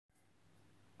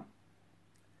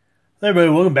Hey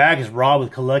everybody, welcome back. It's Rob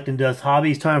with Collecting Dust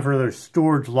Hobbies. Time for another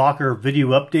storage locker video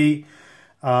update.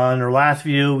 In our last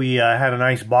video, we had a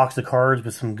nice box of cards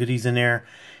with some goodies in there.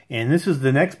 And this is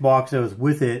the next box that was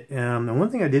with it. And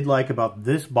one thing I did like about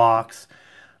this box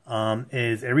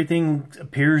is everything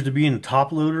appears to be in the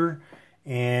top loader.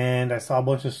 And I saw a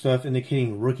bunch of stuff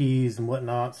indicating rookies and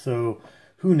whatnot. So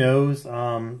who knows?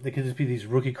 They could just be these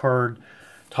rookie card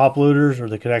top loaders, or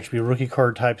they could actually be rookie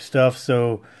card type stuff.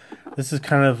 So this is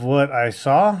kind of what I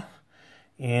saw,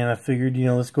 and I figured,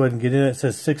 let's go ahead and get in it. It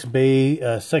says second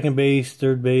base,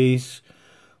 third base,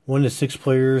 1 to 6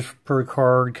 players per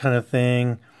card kind of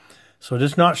thing. So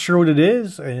just not sure what it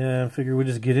is, and I figured we'd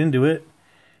just get into it.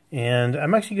 And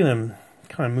I'm actually going to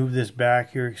kind of move this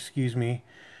back here, excuse me,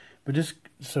 but just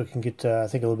so I can get, I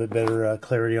think, a little bit better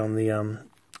clarity on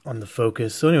the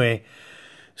focus. So anyway,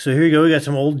 so here you go. We got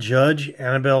some old Judge,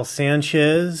 Anibal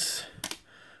Sanchez.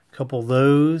 Couple of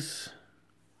those.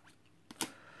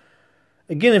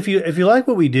 Again, if you like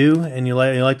what we do and you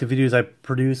like the videos I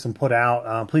produce and put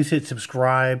out, please hit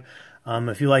subscribe.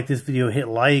 If you like this video, hit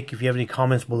like. If you have any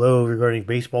comments below regarding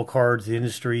baseball cards, the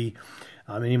industry,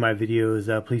 any of my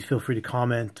videos, please feel free to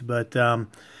comment. But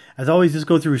as always, just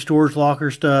go through storage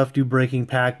locker stuff, do breaking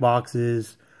pack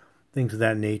boxes, things of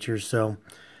that nature. So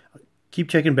keep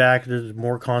checking back. There's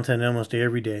more content almost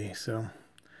every day. So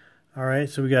all right,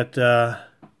 so we got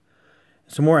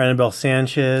some more Anibal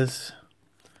Sanchez,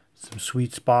 some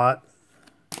Sweet Spot,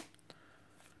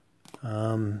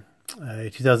 a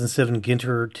 2007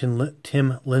 Ginter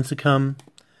Tim Lincecum,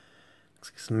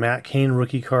 some Matt Cain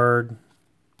rookie card.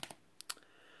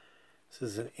 This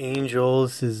is an Angel.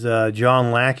 This is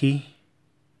John Lackey.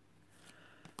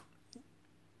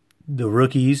 The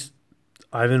rookies,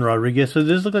 Ivan Rodriguez. So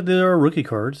this looks like there are rookie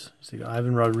cards. So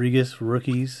Ivan Rodriguez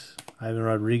rookies, Ivan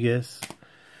Rodriguez.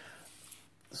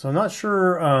 So I'm not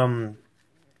sure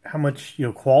how much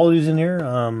quality is in here.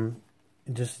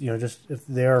 Just if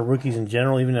they are rookies in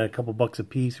general, even at a couple bucks a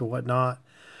piece or whatnot.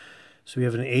 So we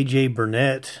have an AJ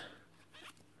Burnett.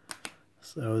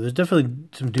 So there's definitely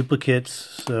some duplicates.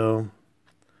 So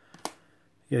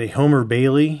you got a Homer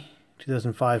Bailey,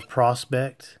 2005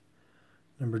 prospect,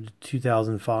 number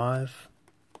 2005.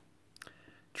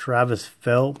 Travis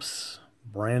Phelps,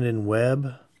 Brandon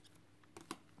Webb.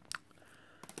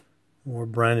 More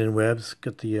Brandon Webb's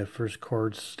got the first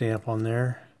card stamp on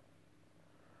there.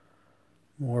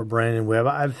 More Brandon Webb.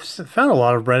 I've found a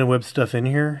lot of Brandon Webb stuff in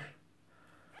here.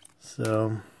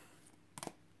 So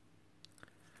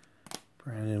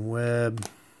Brandon Webb.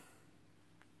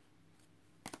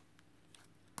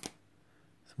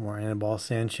 Some more Anibal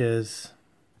Sanchez.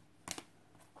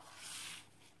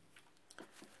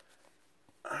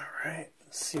 All right,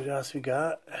 let's see what else we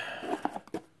got.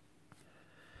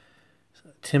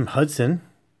 Tim Hudson,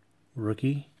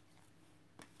 rookie.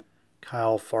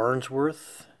 Kyle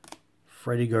Farnsworth.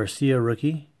 Freddie Garcia,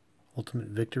 rookie. Ultimate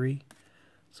Victory.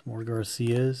 Some more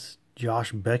Garcias.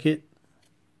 Josh Beckett.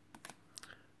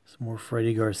 Some more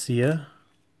Freddie Garcia.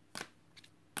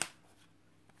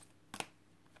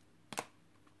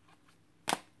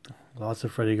 Lots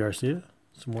of Freddie Garcia.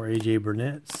 Some more AJ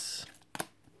Burnett's.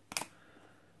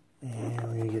 And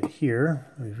we're going to get here.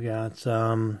 We've got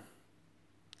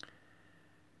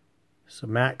so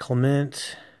Matt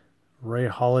Clement, Ray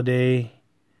Holiday,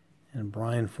 and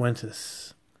Brian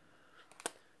Fuentes.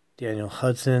 Daniel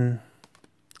Hudson,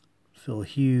 Phil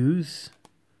Hughes,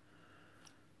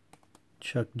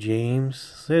 Chuck James.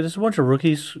 So yeah, just a bunch of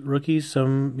rookies.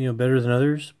 Some better than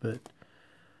others, but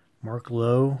Mark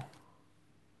Lowe,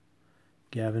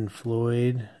 Gavin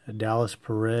Floyd, Dallas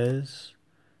Perez,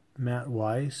 Matt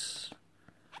Weiss,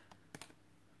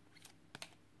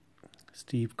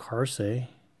 Steve Carsey.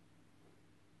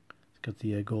 Got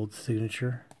the gold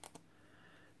signature.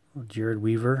 Jared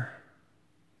Weaver.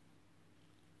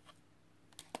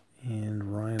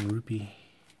 And Ryan Rupee.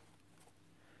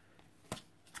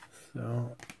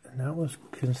 So, and that was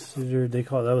considered, they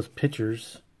call it, that was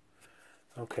pitchers.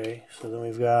 Okay, so then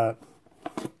we've got,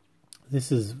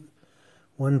 this is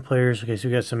one player's, okay, so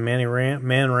we got some Manny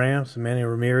Ramirez.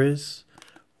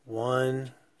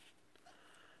 1,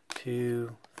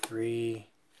 2, 3,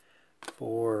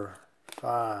 4,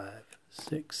 5,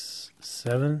 6,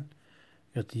 7.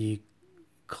 Got the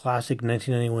classic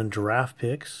 1991 draft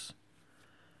picks.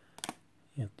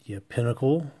 Got the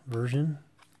Pinnacle version.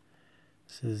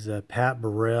 This is Pat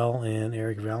Burrell and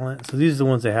Eric Vallant. So these are the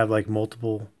ones that have like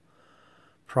multiple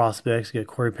prospects. You got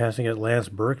Corey Passon, got Lance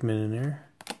Berkman in there.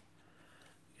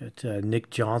 Got Nick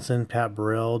Johnson, Pat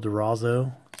Burrell,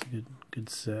 DeRozzo. It's a good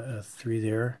set, 3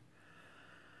 there.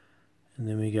 And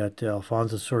then we got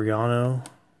Alfonso Soriano.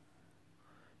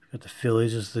 Got the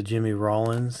Phillies, just the Jimmy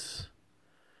Rollins.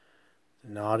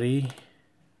 Naughty.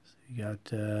 So you got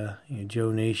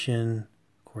Joe Nation,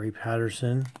 Corey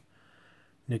Patterson,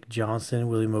 Nick Johnson,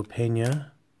 William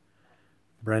Opena,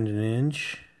 Brendan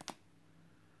Inge,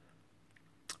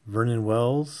 Vernon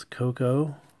Wells,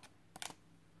 Coco,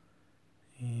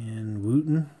 and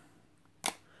Wooten.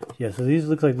 Yeah, so these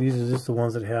look like these are just the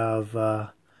ones that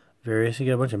have various. You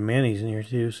got a bunch of Mannies in here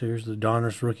too. So here's the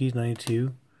Donruss Rookies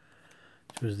 92,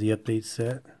 which was the update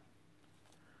set.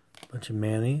 A bunch of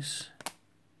Mannies.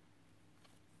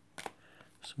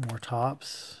 Some more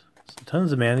tops. So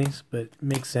tons of Mannies, but it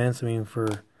makes sense. I mean,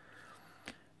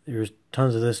 there's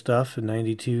tons of this stuff in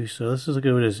 92. So let's just look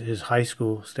at what his high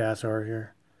school stats are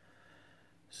here.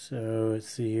 So let's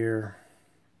see here.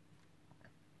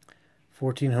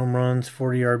 14 home runs,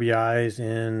 40 RBIs,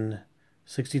 and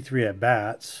 63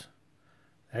 at-bats.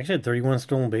 Actually had 31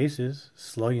 stolen bases,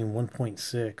 slugging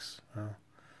 1.6. Wow.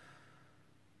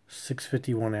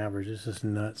 651 average. This is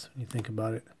nuts when you think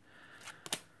about it.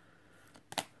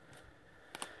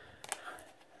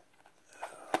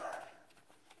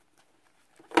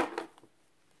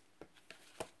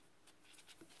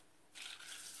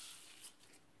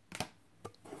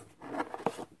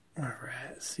 Alright,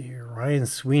 let's see here. Ryan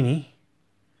Sweeney.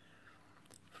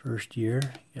 First year.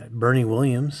 You got Bernie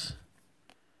Williams.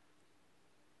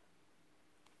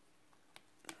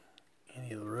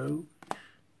 Andy LaRoe.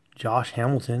 Josh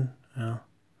Hamilton. Oh,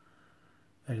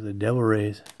 back to the Devil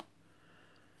Rays.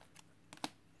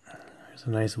 There's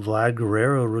a nice Vlad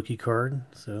Guerrero rookie card.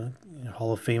 So,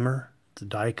 Hall of Famer. It's a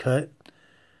die cut.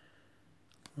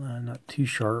 Not too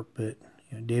sharp, but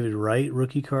David Wright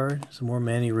rookie card. Some more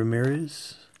Manny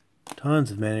Ramirez.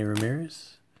 Tons of Manny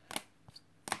Ramirez.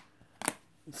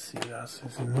 Let's see what else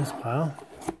is in this pile.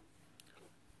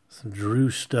 Some Drew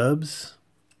Stubbs.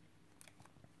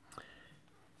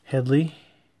 Headley.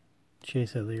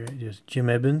 Chase Headley, right? Just Jim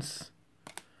Evans.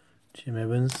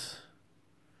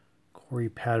 Corey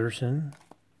Patterson.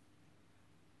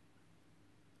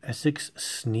 Essex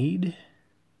Sneed.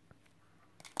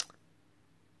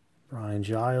 Brian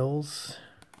Giles.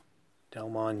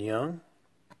 Delmon Young.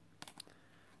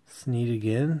 Sneed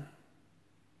again.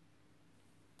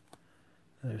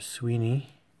 There's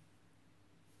Sweeney.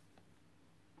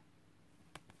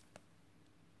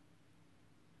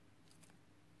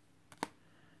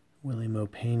 William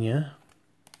Opena.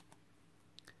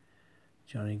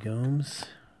 Johnny Gomes.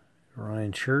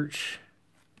 Ryan Church.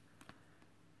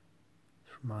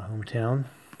 From my hometown.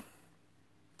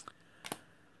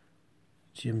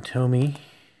 Jim Thome.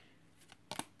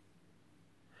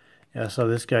 Yeah, I saw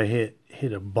this guy hit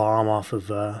a bomb off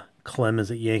of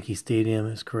Clemens at Yankee Stadium.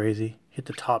 It's crazy. Hit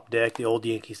the top deck, the old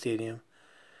Yankee Stadium.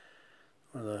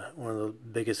 One of the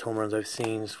biggest home runs I've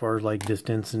seen as far as like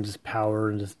distance and just power,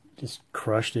 and just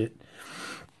crushed it.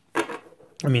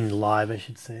 I mean live, I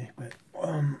should say, but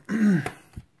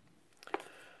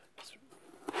it's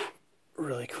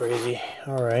really crazy.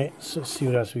 All right, so let's see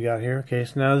what else we got here. Okay,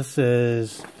 so now this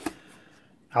is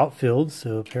outfield.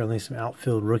 So apparently some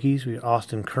outfield rookies. We got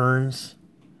Austin Kearns,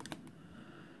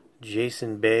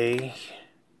 Jason Bay,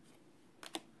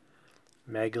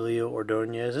 Maglio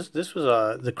Ordonez. This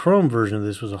was the Chrome version of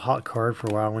this was a hot card for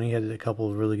a while when he had a couple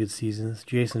of really good seasons.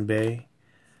 Jason Bay.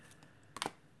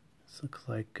 This looks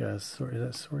like is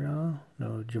that Soriano?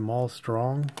 No, Jamal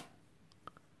Strong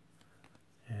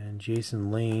and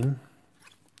Jason Lane.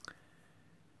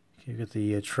 Okay, you got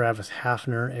the Travis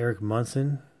Hafner, Eric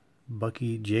Munson,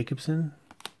 Bucky Jacobson.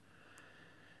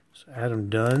 So Adam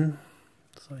Dunn.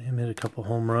 Saw him hit a couple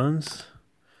home runs.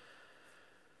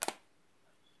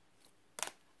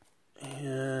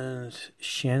 And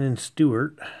Shannon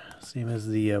Stewart, same as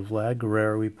the Vlad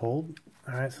Guerrero we pulled.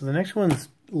 All right, so the next one's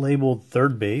labeled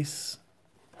third base.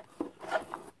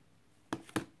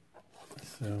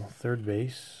 So third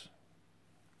base.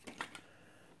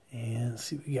 And let's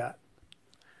see what we got.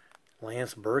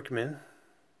 Lance Berkman.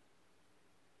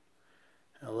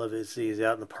 I love it. See, he's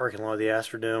out in the parking lot of the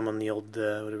Astrodome on the old,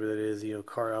 whatever that is,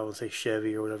 car, I would say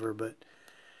Chevy or whatever, but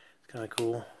it's kind of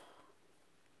cool.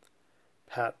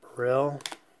 Pat Burrell.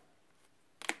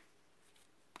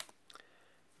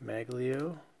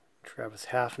 Maglio. Travis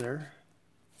Hafner.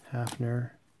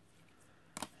 Hafner.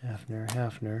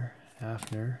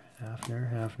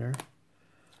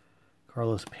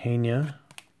 Carlos Pena.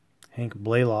 Hank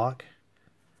Blaylock.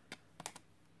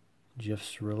 Jeff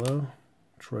Cirillo.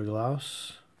 Troy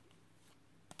Glaus.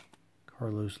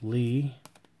 Carlos Lee.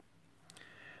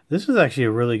 This was actually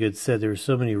a really good set. There were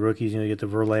so many rookies. You get the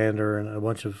Verlander and a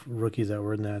bunch of rookies that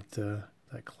were in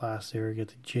that class there. You get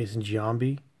the Jason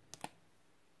Giambi.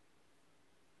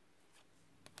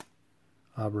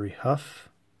 Aubrey Huff.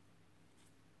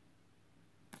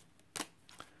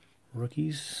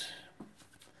 rookies.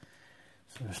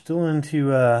 So we're still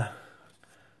into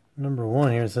number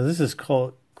 1 here. So this is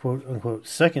called quote unquote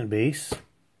second base.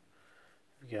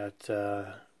 We got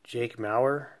Jake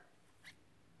Mauer,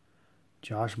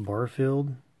 Josh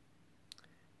Barfield,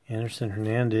 Anderson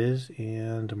Hernandez,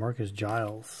 and DeMarcus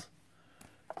Giles.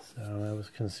 So that was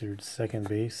considered second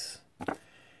base.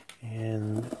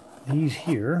 And these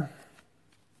here,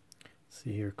 let's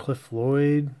see here, Cliff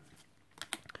Floyd,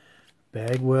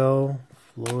 Bagwell,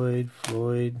 Floyd.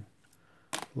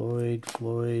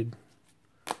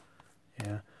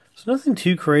 Yeah. So nothing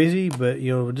too crazy, but,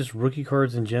 you know, just rookie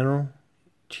cards in general.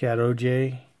 Chad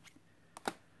OJ,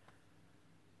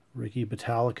 Ricky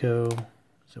Batalico,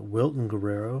 is it Wilton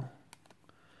Guerrero,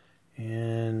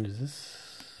 and is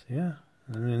this, yeah,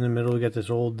 and in the middle we got this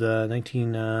old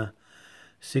 1960s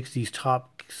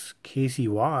Topps Casey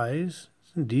Wise.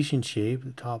 It's in decent shape.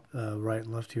 The top right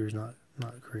and left here is not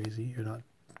crazy, or not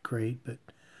great, but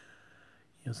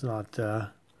it's not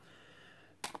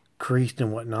creased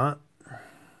and whatnot.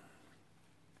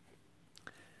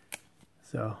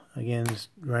 So, again, just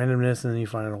randomness, and then you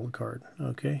find an old card.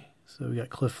 Okay, so we got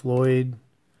Cliff Floyd,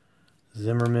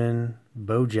 Zimmerman,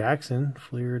 Bo Jackson,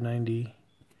 Fleer 90.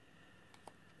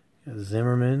 Got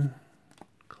Zimmerman,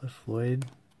 Cliff Floyd,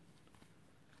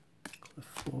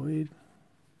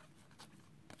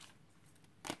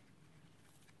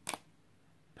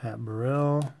 Pat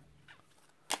Burrell.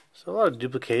 So a lot of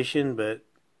duplication, but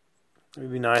it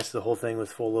would be nice if the whole thing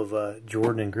was full of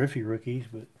Jordan and Griffey rookies,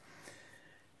 but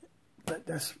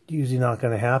that's usually not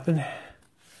going to happen.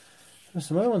 There's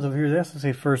some other ones over here. They also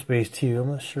say first base too.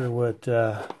 I'm not sure what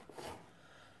the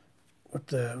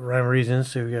rhyme or reason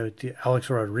is. So we got Alex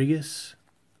Rodriguez.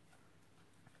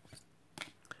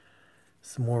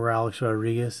 Some more Alex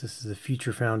Rodriguez. This is the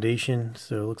Future Foundation.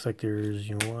 So it looks like there's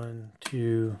 1,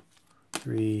 2,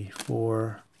 3,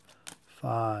 4,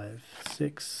 5,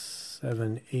 6,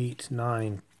 7, 8,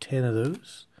 9, 10 of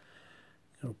those.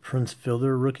 Prince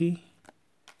Fielder rookie.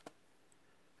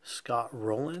 Scott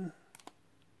Rowland,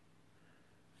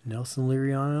 Nelson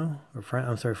Liriano, or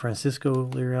Francisco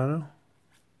Liriano,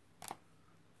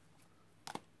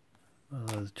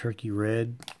 Turkey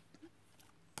Red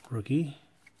rookie.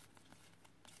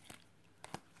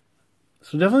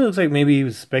 So definitely looks like maybe he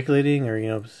was speculating,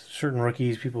 or certain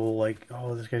rookies, people like,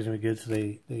 oh, this guy's gonna be good, so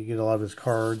they get a lot of his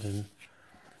cards, and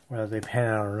whether they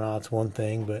pan out or not, it's one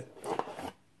thing. But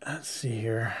let's see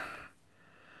here.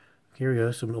 Here we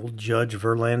go, some old Judge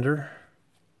Verlander.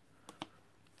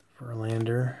 So a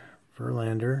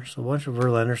bunch of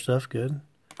Verlander stuff, good.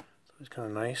 So it's kind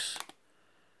of nice.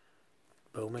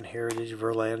 Bowman Heritage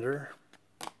Verlander.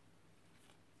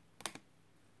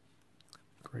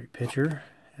 Great pitcher,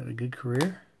 had a good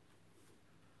career.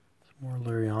 Some more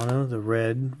Liriano, the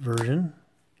red version.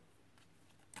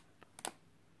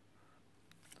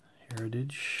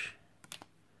 Heritage.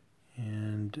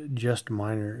 And Just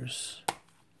Minors.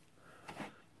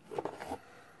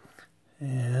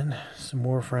 And some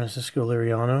more Francisco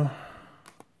Liriano.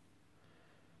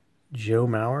 Joe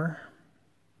Mauer.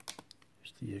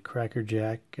 Here's the Cracker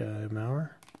Jack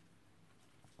Mauer.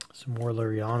 Some more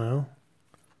Liriano.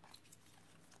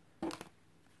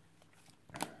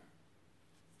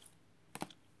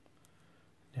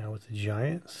 Now with the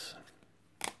Giants.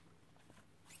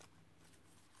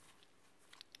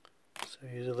 So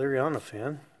he's a Liriano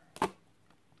fan.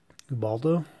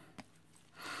 Ubaldo.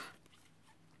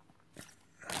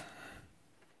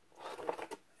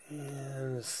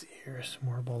 And let's see here, some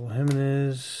more Ubaldo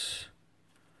Jimenez.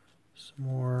 Some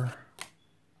more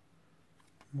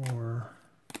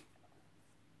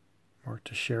Mark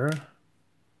Teixeira.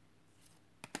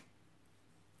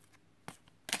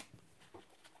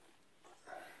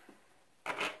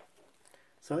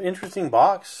 So interesting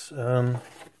box.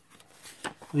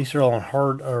 These are all on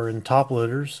hard or in top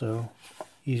loaders, so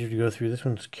easier to go through. This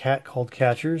one's called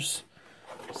Catchers.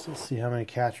 So let's see how many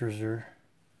catchers are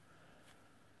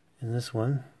in this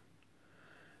one.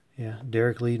 Yeah,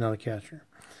 Derek Lee, not a catcher.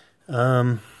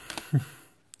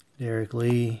 Derek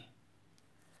Lee.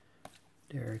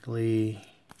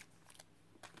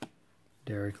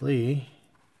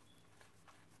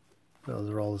 Those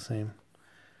are all the same.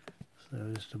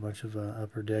 So just a bunch of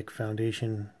Upper Deck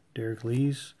Foundation Derek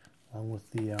Lees, along with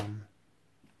the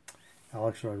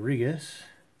Alex Rodriguez.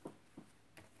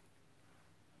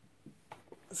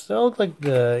 So they look like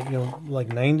the like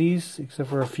 90s, except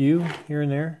for a few here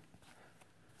and there.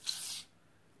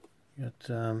 You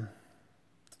got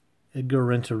Edgar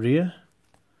Renteria,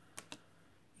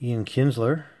 Ian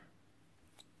Kinsler,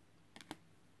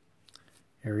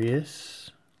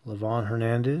 Arias, Levon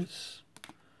Hernandez,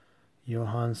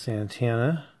 Johan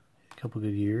Santana, couple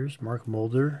good years. Mark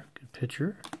Mulder, good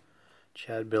pitcher.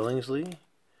 Chad Billingsley,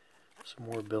 some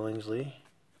more Billingsley.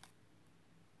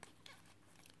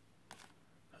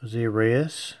 Jose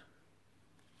Reyes,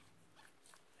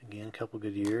 again, a couple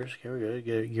good years. Here we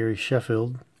go. Gary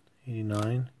Sheffield,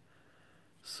 89.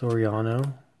 Soriano,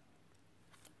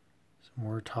 some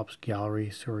more Topps Gallery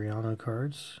Soriano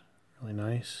cards, really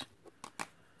nice.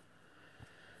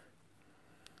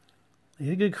 He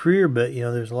had a good career, but you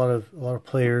know, there's a lot of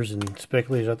players and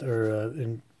speculators out there,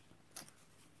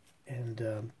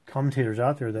 and commentators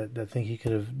out there that think he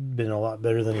could have been a lot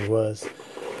better than he was.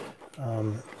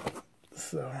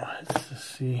 So let's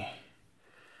just see.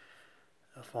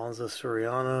 Alfonso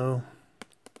Soriano.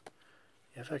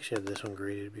 Yeah, I've actually had this one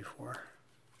graded before.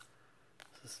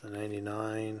 This is the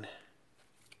 99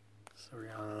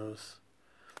 Sorianos.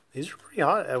 These are pretty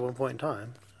hot at one point in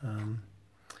time.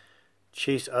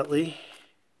 Chase Utley,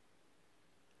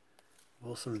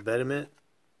 Wilson Betterment,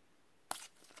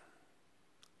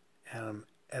 Adam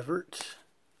Everett,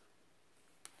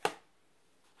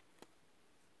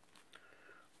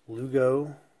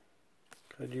 Lugo,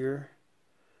 Goodyear.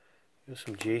 There's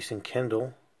some Jason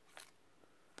Kendall,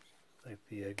 like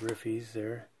the Griffies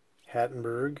there.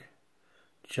 Hattenberg,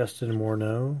 Justin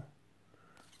Morneau,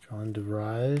 John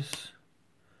DeVries,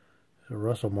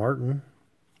 Russell Martin.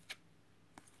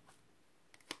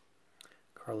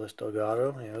 Carlos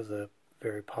Delgado, yeah, it was a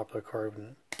very popular card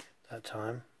at that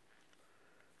time.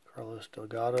 Carlos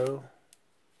Delgado.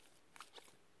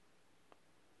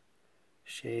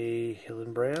 Shea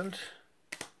Hillenbrand.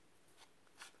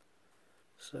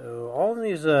 So all of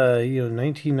these,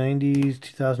 1990s,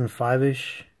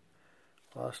 2005-ish.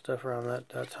 A lot of stuff around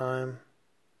that time.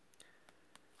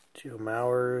 Joe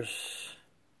Mowers.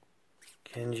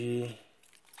 Kenji.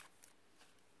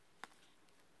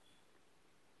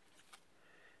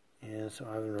 And some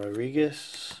Ivan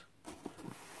Rodriguez.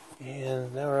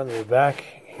 And now we're on the back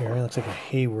here. It looks like a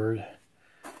Hayward.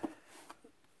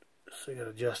 So we got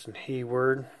a Justin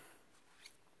Hayward.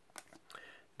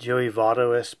 Joey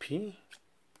Votto SP.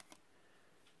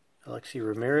 Alexi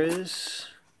Ramirez.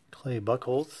 Clay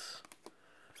Buchholz.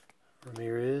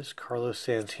 Ramirez. Carlos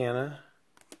Santana.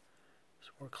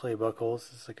 Some more Clay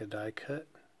Buchholz. It's like a die cut.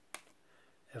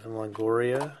 Evan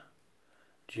Longoria.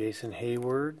 Jason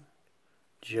Hayward.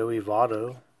 Joey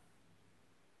Votto,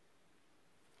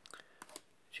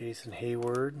 Jason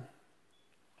Hayward,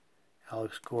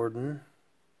 Alex Gordon.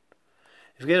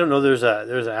 If you guys don't know, there's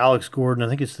an Alex Gordon. I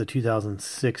think it's the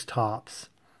 2006 Topps.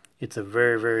 It's a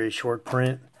very, very short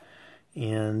print,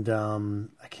 and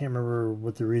I can't remember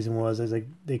what the reason was. It's like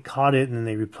they caught it and then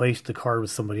they replaced the card with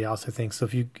somebody else, I think. So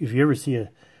if you ever see I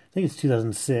think it's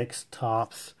 2006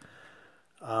 Topps.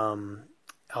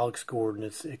 Alex Gordon,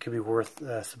 it could be worth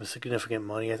some significant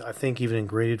money. I think even in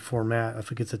graded format, I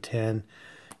think it's a 10.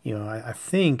 You know, I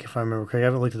think, if I remember correctly, I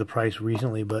haven't looked at the price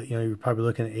recently, but you know, you're probably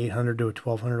looking at $800 to a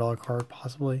 $1,200 card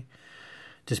possibly,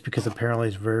 just because apparently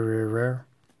it's very, very rare.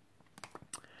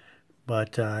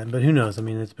 But who knows? I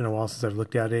mean, it's been a while since I've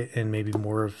looked at it, and maybe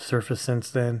more have surfaced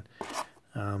since then,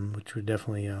 which would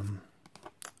definitely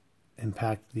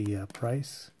impact the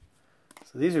price.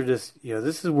 So these are just, you know,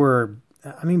 this is where,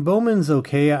 I mean, Bowman's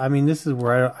okay. I mean, this is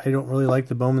where I don't really like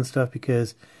the Bowman stuff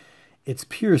because it's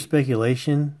pure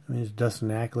speculation. I mean, it's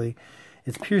Dustin Ackley.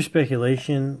 It's pure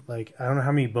speculation. Like, I don't know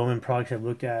how many Bowman products I've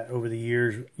looked at over the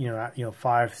years, you know,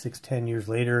 5, 6, 10 years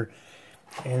later.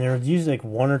 And there's usually like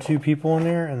 1 or 2 people in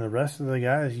there, and the rest of the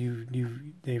guys,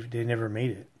 they never made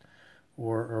it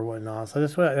or whatnot. So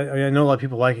that's why I know a lot of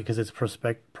people like it because it's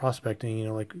prospecting, you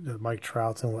know, like the Mike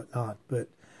Trouts and whatnot. But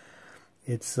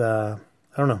it's, I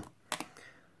don't know.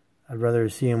 I'd rather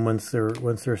see him once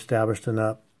they're established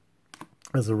enough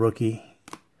as a rookie.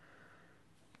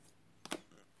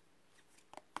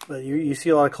 But you see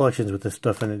a lot of collections with this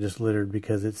stuff in it just littered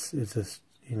because it's just,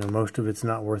 you know, most of it's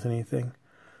not worth anything.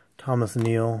 Thomas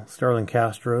Neal, Starlin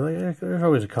Castro, there's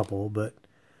always a couple, but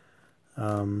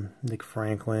Nick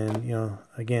Franklin, you know,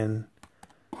 again,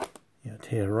 you know,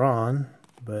 Tehran,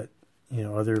 but you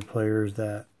know, other players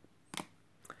that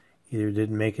either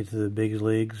didn't make it to the big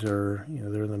leagues or, you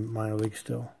know, they're in the minor leagues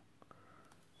still.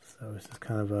 So it's just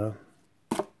kind of a...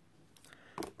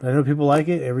 But I know people like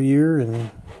it every year, and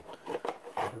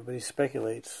everybody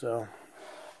speculates, so...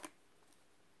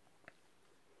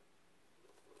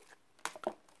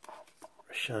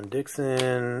 Rashawn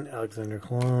Dixon, Alexander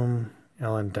Klum,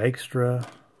 Alan Dykstra,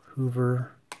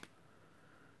 Hoover,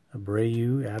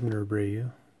 Abner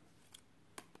Abreu.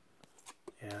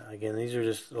 Yeah, again, these are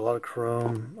just a lot of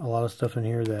chrome, a lot of stuff in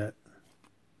here that,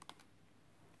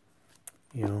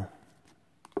 you know,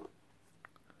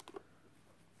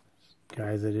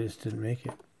 guys that just didn't make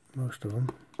it. most of them.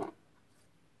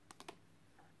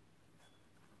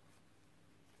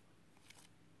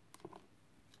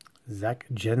 Zach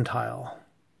Gentile,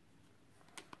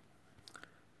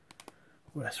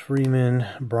 Wes Freeman,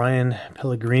 Brian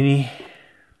Pellegrini.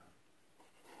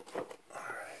 All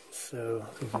right, so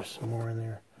I think there's some more in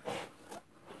there.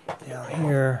 Down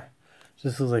here, so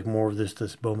this looks like more of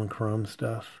this Bowman Chrome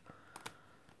stuff.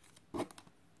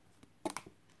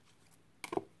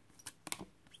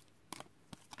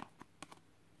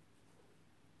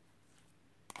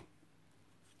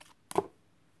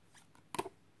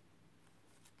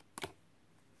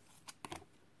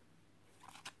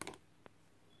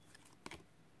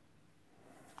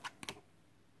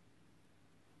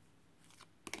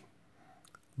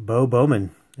 Bo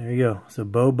Bowman. There you go. So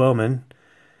Bo Bowman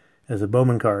as a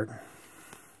Bowman card.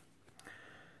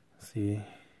 Let's see.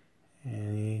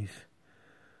 And he's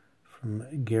from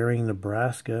Gehring,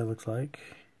 Nebraska, it looks like.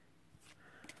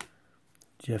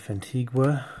 Jeff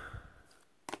Antigua.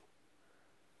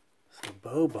 So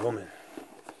Bo Bowman.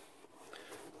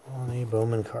 On a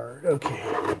Bowman card. Okay.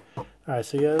 Alright,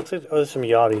 so yeah, it looks like there's some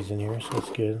Yachties in here, so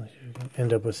that's good.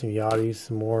 End up with some Yachties,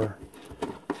 some more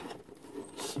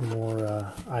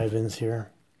Ivans here.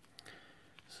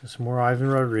 So some more Ivan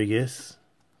Rodriguez.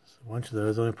 So a bunch of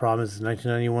those. The only problem is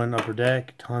 1991 Upper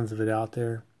Deck. Tons of it out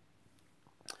there.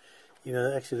 You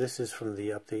know, actually this is from the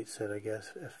update set, I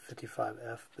guess.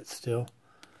 F55F, but still.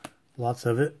 Lots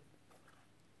of it.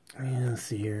 And let's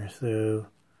see here. So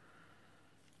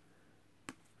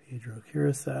Pedro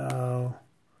Curacao.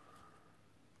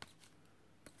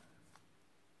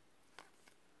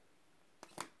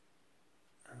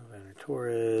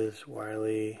 Torres,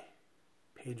 Wiley,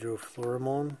 Pedro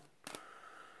Florimon,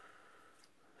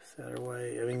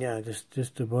 Satterwhite. I mean, yeah,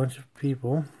 just a bunch of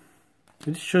people.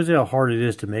 It just shows you how hard it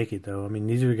is to make it, though. I mean,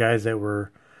 these are guys that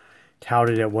were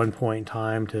touted at one point in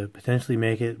time to potentially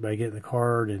make it by getting the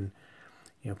card, and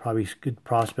you know, probably good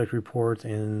prospect reports,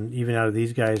 and even out of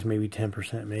these guys, maybe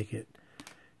 10% make it.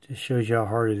 Just shows you how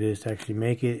hard it is to actually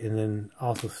make it, and then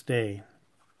also stay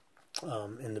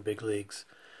in the big leagues.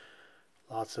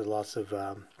 Lots of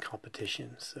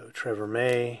competition. So Trevor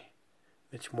May,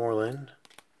 Mitch Moreland.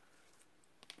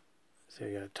 So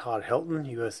you got Todd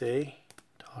Helton, USA.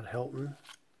 Todd Helton.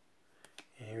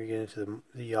 And here we get into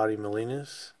the Yachty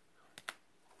Molinas.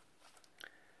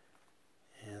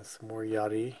 And some more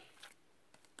Yachty.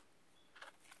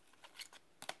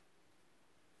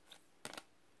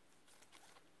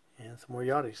 And some more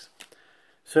Yachties.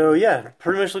 So yeah,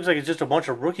 pretty much looks like it's just a bunch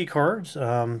of rookie cards.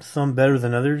 Some better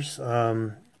than others.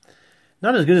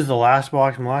 Not as good as the last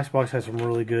box. My last box has some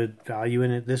really good value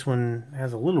in it. This one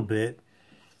has a little bit,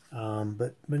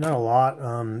 but not a lot.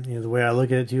 You know, the way I look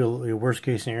at it, too, worst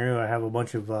case scenario, I have a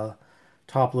bunch of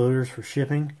top loaders for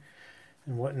shipping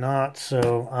and whatnot.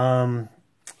 So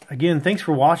again, thanks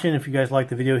for watching. If you guys like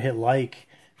the video, hit like.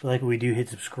 If you like what we do, hit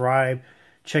subscribe.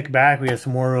 Check back. We have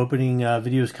some more opening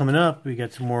videos coming up. We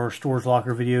got some more Storage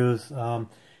Locker videos,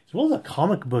 as well as a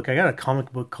comic book. I got a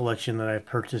comic book collection that I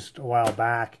purchased a while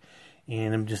back,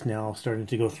 and I'm just now starting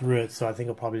to go through it. So I think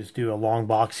I'll probably just do a long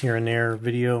box here and there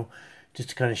video just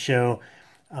to kind of show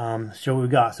what we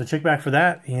got. So check back for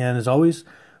that. And as always,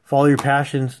 follow your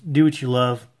passions, do what you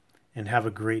love, and have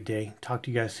a great day. Talk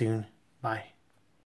to you guys soon. Bye.